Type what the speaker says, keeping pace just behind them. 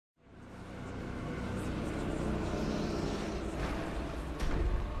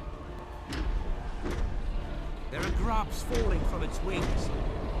drops falling from its wings.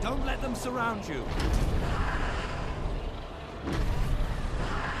 Don't let them surround you.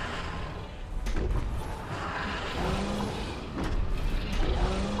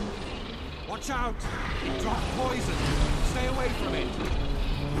 Watch out! It dropped poison. Stay away from it.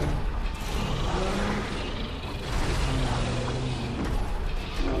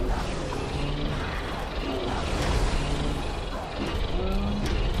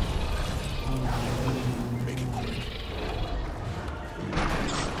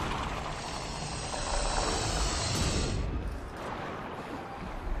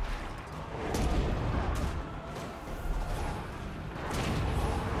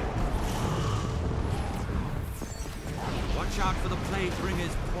 Watch out for the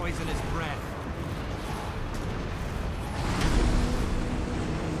Plaguebringer's poisonous breath.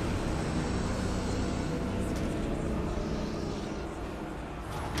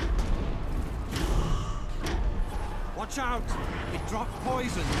 Watch out! It dropped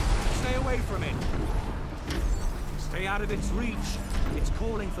poison. Stay away from it. Stay out of its reach. It's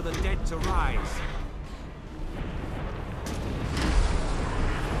calling for the dead to rise.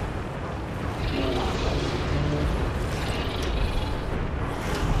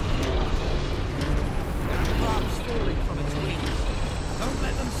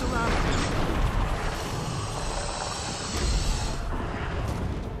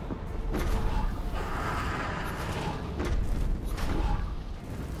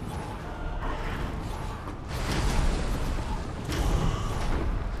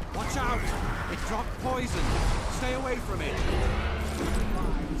 Watch out! It dropped poison. Stay away from it.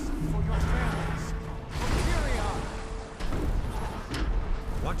 Lives for your families. Valkyria!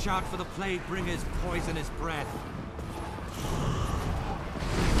 Watch out for the Plaguebringer's poisonous breath.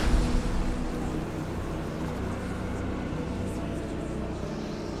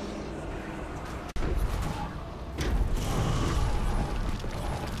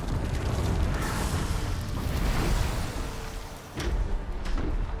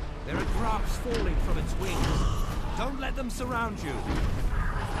 There are drops falling from its wings. Don't let them surround you.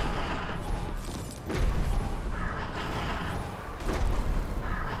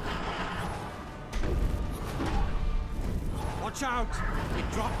 Watch out!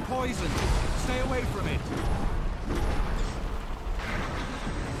 It dropped poison. Stay away from it.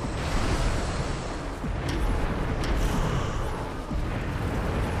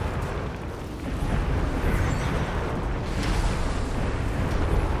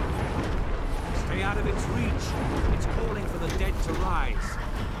 Stay out of its reach. It's calling for the dead to rise.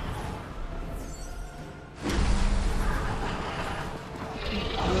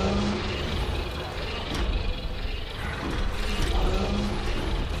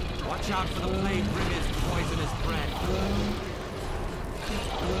 Watch out for the Plaguebringer's poisonous breath.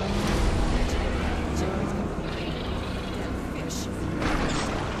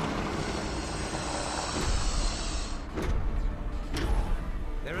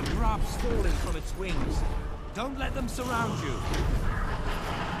 There are drops falling from its wings. Don't let them surround you.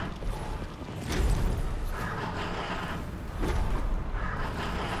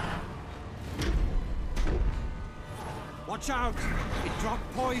 Watch out! It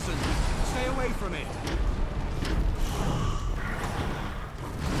dropped poison. Stay away from it.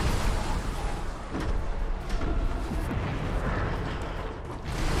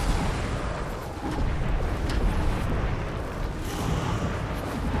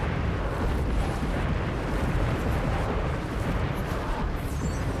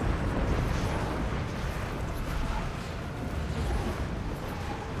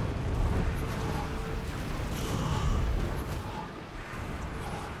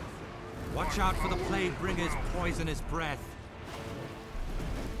 Watch out for the Plaguebringer's poisonous breath.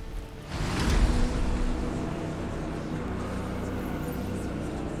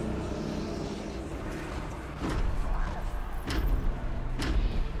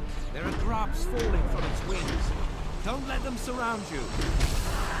 There are drops falling from its wings. Don't let them surround you.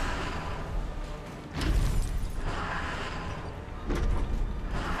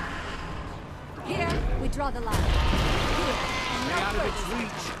 Here, we draw the line. Here, Stay out of its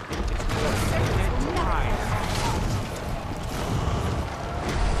reach. It's calling for the dead to rise.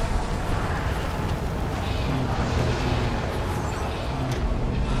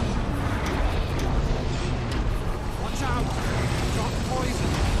 Watch out! Drop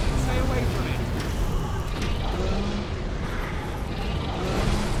poison. Stay away from it.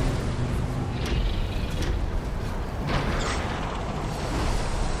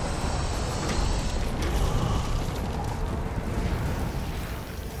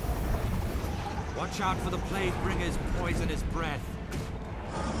 Watch out for the Plaguebringer's poisonous breath.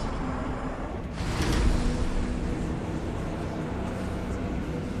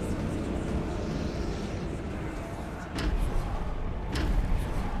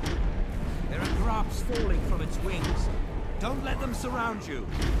 drops falling from its wings. Don't let them surround you.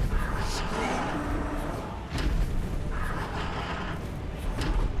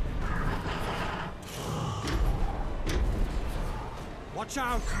 Watch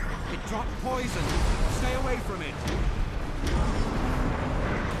out! It dropped poison. Stay away from it.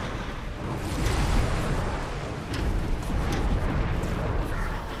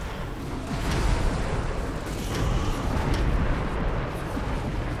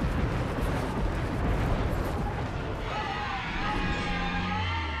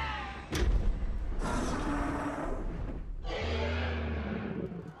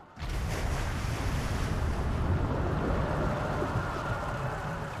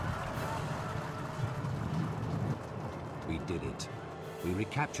 We did it. We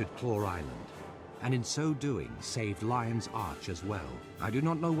recaptured Claw Island, and in so doing, saved Lion's Arch as well. I do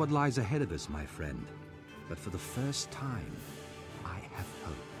not know what lies ahead of us, my friend, but for the first time, I have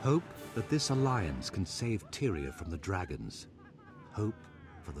hope. Hope that this alliance can save Tyria from the dragons. Hope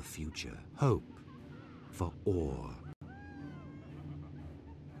for the future. Hope for Orr.